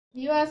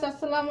Viewers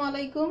আসসালামু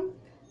আলাইকুম।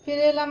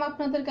 ফিরে এলাম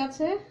আপনাদের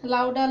কাছে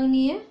লাউ ডাল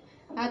নিয়ে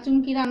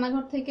চুমকি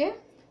রান্নাঘর থেকে।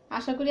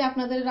 আশা করি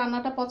আপনাদের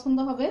রান্নাটা পছন্দ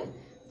হবে।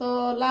 তো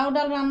লাউ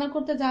ডাল রান্না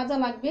করতে যা যা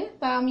লাগবে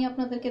তা আমি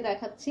আপনাদেরকে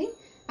দেখাচ্ছি।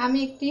 আমি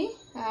একটি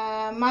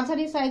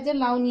মাঝারি সাইজের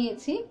লাউ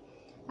নিয়েছি।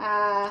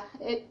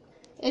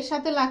 এর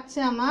সাথে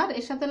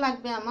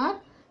লাগবে আমার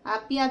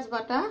পেঁয়াজ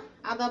বাটা,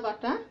 আদা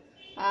বাটা,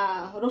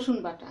 রসুন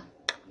বাটা।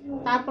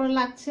 তারপরে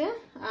লাগছে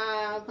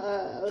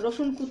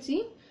রসুন কুচি,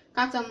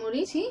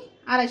 কাঁচামরিচ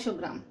 250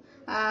 গ্রাম।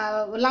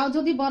 লাউ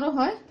যদি বড়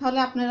হয় তাহলে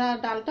আপনারা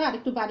ডালটা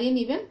আরেকটু বাড়িয়ে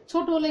নেবেন,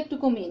 ছোট হলে একটু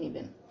কমিয়ে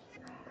নেবেন।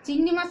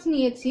 চিংড়ি মাছ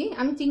নিয়েছি,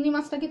 আমি চিংড়ি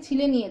মাছটাকে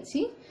ছিলে নিয়েছি।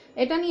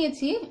 এটা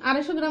নিয়েছি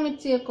 250 গ্রামের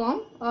চেয়ে কম,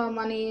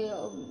 মানে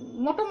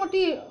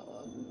মোটামুটি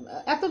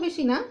এত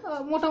বেশি না,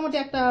 মোটামুটি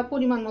একটা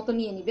পরিমাণ মতো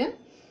নিয়ে নেবেন।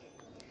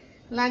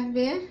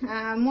 লাগবে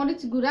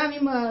মরিচ গুঁড়া। আমি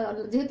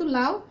যেহেতু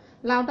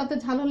লাউটাতে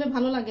ঝাল হলে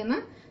ভালো লাগে না,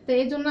 তো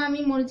এই জন্য আমি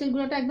মরিচের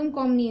গুঁড়াটা একদম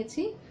কম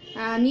নিয়েছি।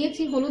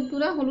 হলুদ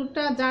গুঁড়া,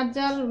 হলুদটা যার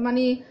যার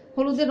মানে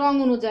হলুদের রং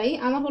অনুযায়ী,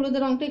 আমার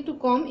হলুদের রংটা একটু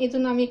কম, এই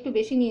জন্য আমি একটু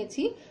বেশি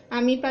নিয়েছি।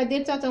 আমি প্রায়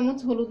 1.5 চা চামচ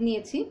হলুদ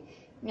নিয়েছি।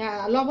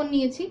 লবণ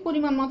নিয়েছি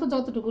পরিমাণ মতো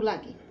যতটুকু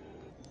লাগে।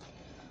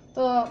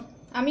 তো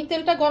আমি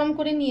তেলটা গরম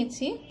করে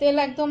নিয়েছি, তেল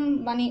একদম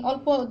মানে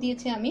অল্প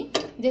দিয়েছি আমি,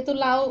 যেহেতু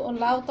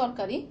লাউ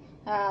তরকারি,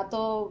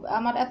 তো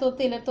আমার এত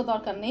তেলের তো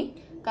দরকার নেই,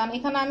 কারণ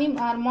এখানে আমি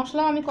আর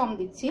মশলাও আমি কম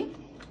দিচ্ছি।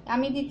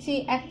 আমি দিচ্ছি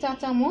 1 চা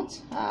চামচ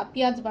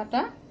পেঁয়াজ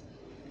বাটা,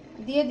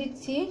 দিয়ে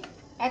দিচ্ছি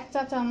 1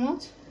 চা চামচ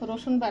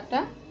রসুন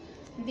বাটা,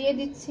 দিয়ে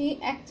দিচ্ছি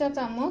 1 চা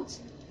চামচ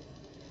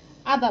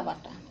আদা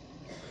বাটা।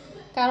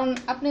 কারণ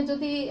আপনি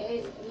যদি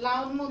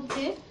লাউর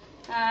মধ্যে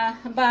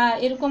বা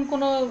এরকম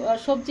কোনো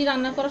সবজি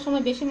রান্না করার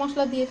সময় বেশি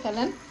মশলা দিয়ে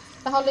ফেলেন,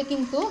 তাহলে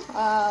কিন্তু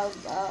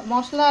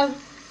মশলার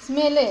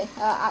স্মেলে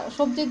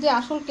সবজির যে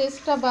আসল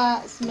টেস্টটা বা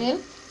স্মেল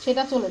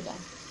সেটা চলে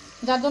যায়।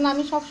 যার জন্য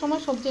আমি সব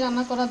সময় সবজি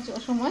রান্না করার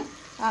সময়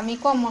আমি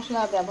কম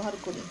মশলা ব্যবহার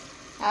করি।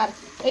 আর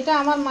এটা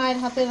আমার মায়ের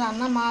হাতের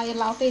রান্না, মা এই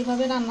লাউটা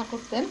এইভাবে রান্না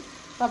করতেন।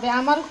 তবে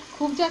আমার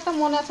খুব যে একটা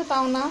মনে আছে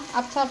তাও না,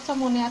 আবছা আবছা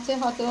মনে আছে,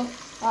 হয়তো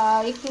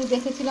একটু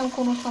দেখেছিলাম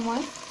কোনো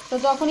সময়। তো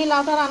যখনই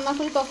লাউটা রান্না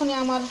করি তখনই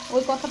আমার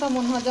ওই কথাটা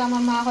মনে হয় যে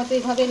আমার মা হয়তো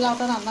এইভাবেই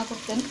লাউটা রান্না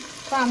করতেন।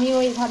 তো আমিও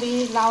এইভাবেই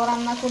লাউ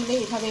রান্না করলে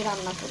এইভাবেই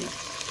রান্না করি।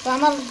 তো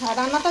আমার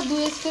রান্নাটা 2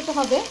 স্টেপে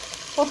হবে।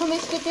 প্রথম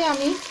স্টেপে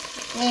আমি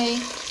এই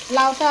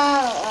লাউটা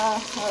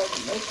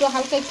একটু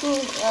হালকা একটু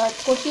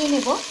কষিয়ে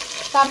নেব,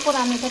 তারপর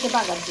আমি এটাকে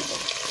বাগার দিব,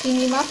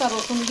 চিংড়ি মাছ আর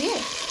রসুন দিয়ে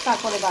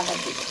তারপরে বাগার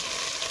দিব।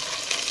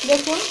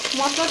 দেখুন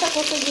মশলাটা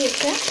কষে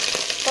গিয়েছে,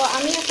 তো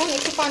আমি এখন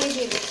একটু পানি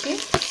দিয়ে দিচ্ছি।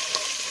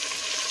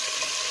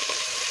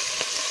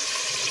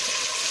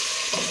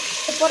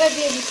 এরপরে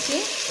দিয়ে দিচ্ছি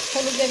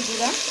হলুদের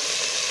গুঁড়া,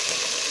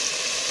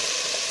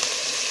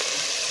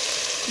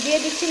 দিয়ে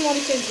দিচ্ছি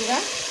মরিচের গুঁড়া,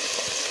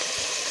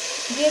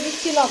 দিয়ে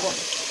দিচ্ছি লবণ।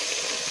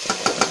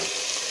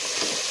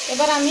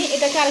 এবার আমি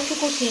এটাকে আরেকটু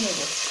কষিয়ে নেব।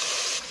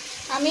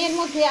 আমি এর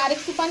মধ্যে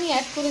আরেকটু পানি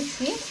অ্যাড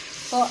করেছি।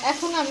 তো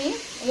এখন আমি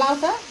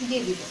লাউটা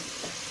দিয়ে দিব।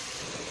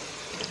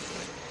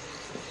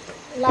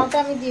 লাউটা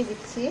আমি দিয়ে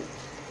দিচ্ছি।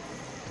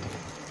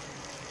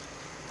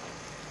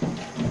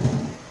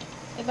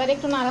 এবার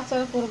একটু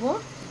নাড়াচাড়া করব।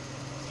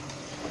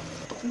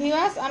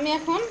 ভিউয়ার্স আমি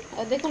এখন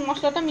দেখুন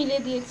মশলাটা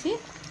মিলিয়ে দিয়েছি।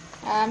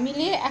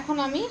 মিলিয়ে এখন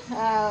আমি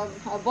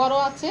বড়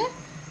আছে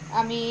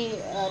আমি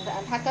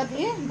ঢাকা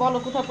দিয়ে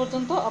বলক ওঠা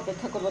পর্যন্ত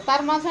অপেক্ষা করব।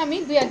 তার মাঝে আমি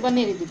 2-1 বার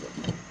নেড়ে দিব।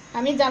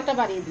 আমি জালটা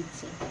বাড়িয়ে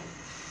দিচ্ছি।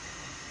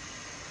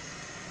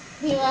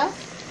 ভিউয়ার্স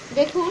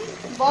দেখুন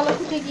বলক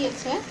উঠে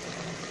গিয়েছে,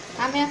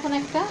 আমি এখন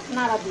একটা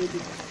নাড়া দিয়ে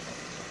দিব।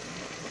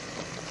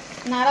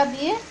 নাড়া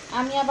দিয়ে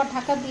আমি আবার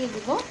ঢাকা দিয়ে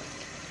দিব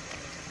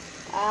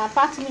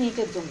 5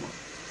 মিনিটের জন্য,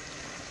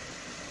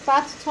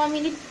 5-6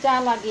 মিনিট যা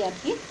লাগে আর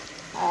কি।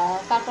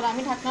 তারপর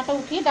আমি ঢাকনাটা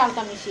উঠিয়ে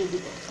ডালটা মিশিয়ে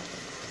দিব।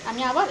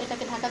 আমি আবার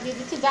এটাকে ঢাকা দিয়ে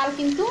দিচ্ছি। জাল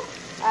কিন্তু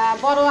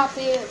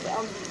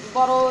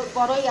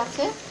বড়ই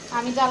আছে,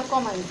 আমি জাল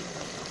কমাই দিই।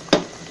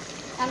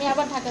 আমি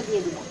আবার ঢাকা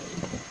দিয়ে দিলাম।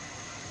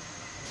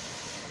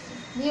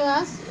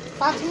 ভিউয়ার্স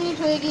 5 মিনিট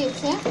হয়ে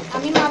গিয়েছে,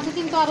 আমি মাঝে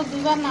কিন্তু আরও 2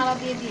 বার নাড়া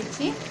দিয়ে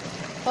দিয়েছি।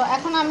 তো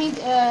এখন আমি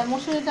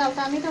মসুরির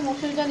ডালটা, আমি এটা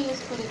মসুরি ডাল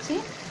ইউজ করেছি।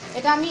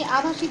 এটা আমি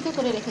আধা সিদ্ধ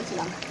করে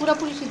রেখেছিলাম,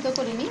 পুরোপুরি সিদ্ধ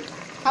করিনি,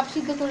 হাফ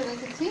সিদ্ধ করে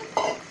রেখেছি।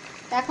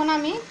 এখন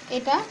আমি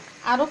এটা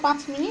আরও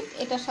 5 মিনিট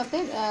এটার সাথে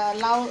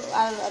লাউ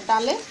আর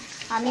ডালে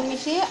আমি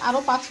মিশিয়ে আরও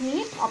 5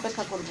 মিনিট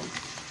অপেক্ষা করব।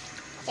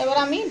 এবার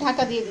আমি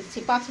ঢাকা দিয়ে দিচ্ছি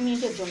 5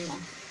 মিনিটের জন্য।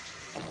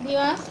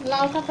 ভিউয়ার্স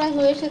লাউটা প্রায়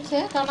হয়ে এসেছে,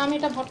 কারণ আমি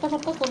এটা ভর্তা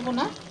করবো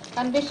না,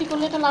 কারণ বেশি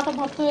করলে এটা লাউটা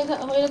ভর্তা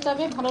হয়ে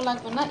যাবে, ভালো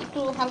লাগবে না। একটু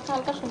হালকা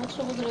হালকা সবুজ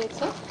সবুজ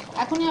রয়েছে।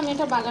 এখনই আমি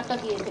এটা বাগারটা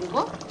দিয়ে ফেলবো।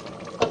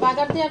 তো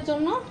বাগার দেওয়ার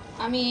জন্য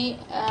আমি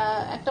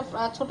একটা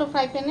ছোট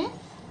ফ্রাই প্যানে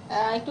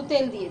একটু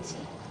তেল দিয়েছি,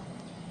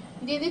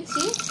 দিয়ে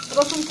দিচ্ছি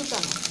রসুন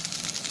কুচানো।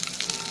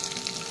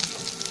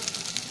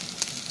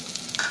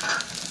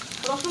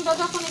 রসুনটা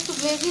যখন একটু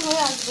গ্রেভি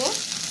হয়ে আসবে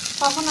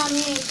তখন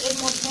আমি এর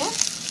মধ্যে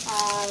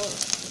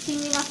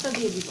চিংড়ি মাছটা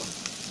দিয়ে দিব।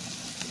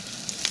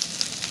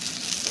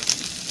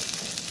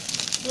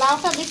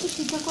 লাউটা বেশি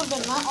সিদ্ধ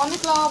করবেন না,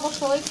 অনেক লাউ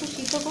অবশ্য একটু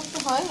সিদ্ধ করতে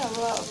হয়,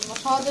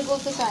 সহজে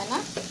গলতে চায় না।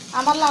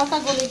 আমার লাউটা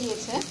গলে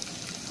গিয়েছে,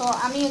 তো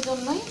আমি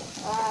এজন্যই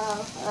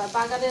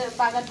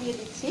বাগার দিয়ে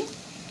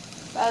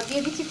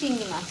দিচ্ছি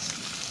চিংড়ি মাছ।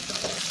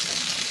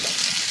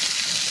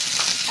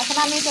 এখন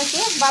আমি এটাকে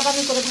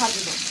বাদামি করে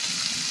ভাজব।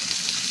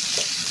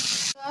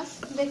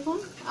 দেখুন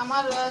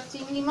আমার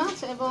চিংড়ি মাছ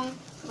এবং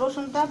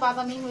রসুনটা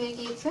বাদামি হয়ে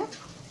গিয়েছে।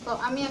 তো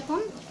আমি এখন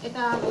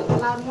এটা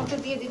লাউর মধ্যে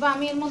দিয়ে দিব।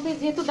 আমি এর মধ্যে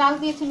যেহেতু ডাল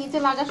দিয়েছি নিচে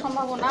লাগার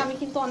সম্ভাবনা, আমি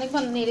কিন্তু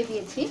অনেকবার নেড়ে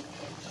দিয়েছি।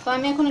 তো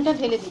আমি এখন এটা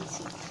ঢেলে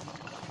দিচ্ছি।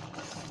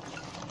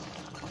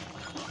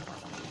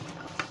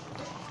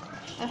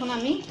 এখন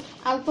আমি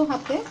আলতো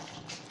হাতে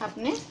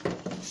আপনি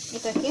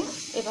এটাকে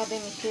এভাবে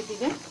মিশিয়ে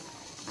দিবেন।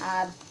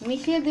 আর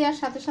মিশিয়ে দেওয়ার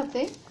সাথে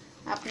সাথে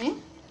আপনি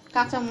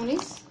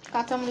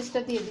কাঁচামরিচটা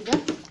দিয়ে দিবেন।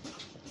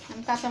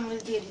 আমি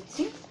কাঁচামরিচ দিয়ে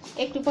দিচ্ছি।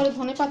 একটু পরে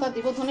ধনেপাতা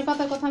দিব।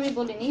 ধনেপাতার কথা আমি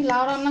বলিনি,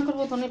 লাউ রান্না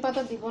করবো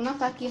ধনেপাতা দিব না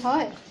তা কি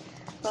হয়?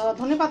 তো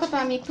ধনেপাতাটা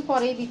আমি একটু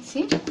পরেই দিচ্ছি।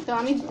 তো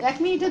আমি 1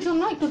 মিনিটের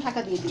জন্য একটু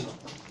ঢাকা দিয়ে দিব।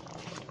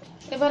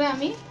 এবারে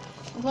আমি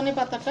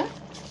ধনেপাতাটা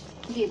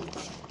দিয়ে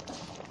দিচ্ছি।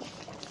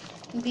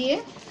 দিয়ে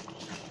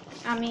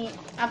আমি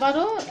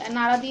আবারও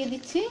নাড়া দিয়ে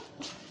দিচ্ছি।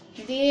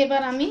 দিয়ে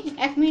এবার আমি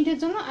 1 মিনিটের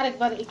জন্য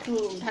আরেকবার একটু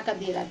ঢাকা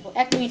দিয়ে রাখবো।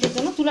 1 মিনিটের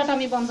জন্য চুলাটা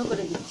আমি বন্ধ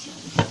করে দিচ্ছি।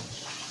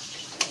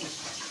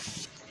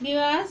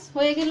 ভিউয়ার্স,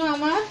 হয়ে গেল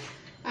আমার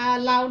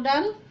লাউ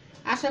ডাল।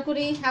 আশা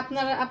করি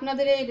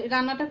আপনাদের এই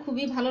রান্নাটা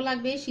খুবই ভালো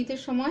লাগবে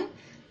শীতের সময়।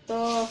 তো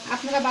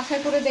আপনারা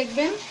বাসায় করে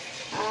দেখবেন।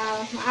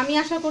 আমি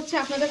আশা করছি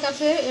আপনাদের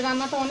কাছে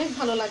রান্নাটা অনেক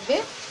ভালো লাগবে।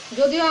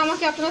 যদিও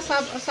আমাকে আপনারা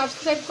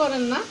সাবস্ক্রাইব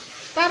করেন না,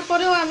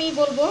 তারপরেও আমি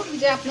বলবো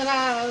যে আপনারা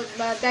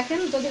দেখেন,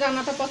 যদি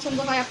রান্নাটা পছন্দ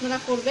হয় আপনারা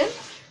করবেন।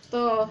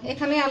 তো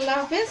এখানে আল্লাহ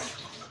হাফেজ।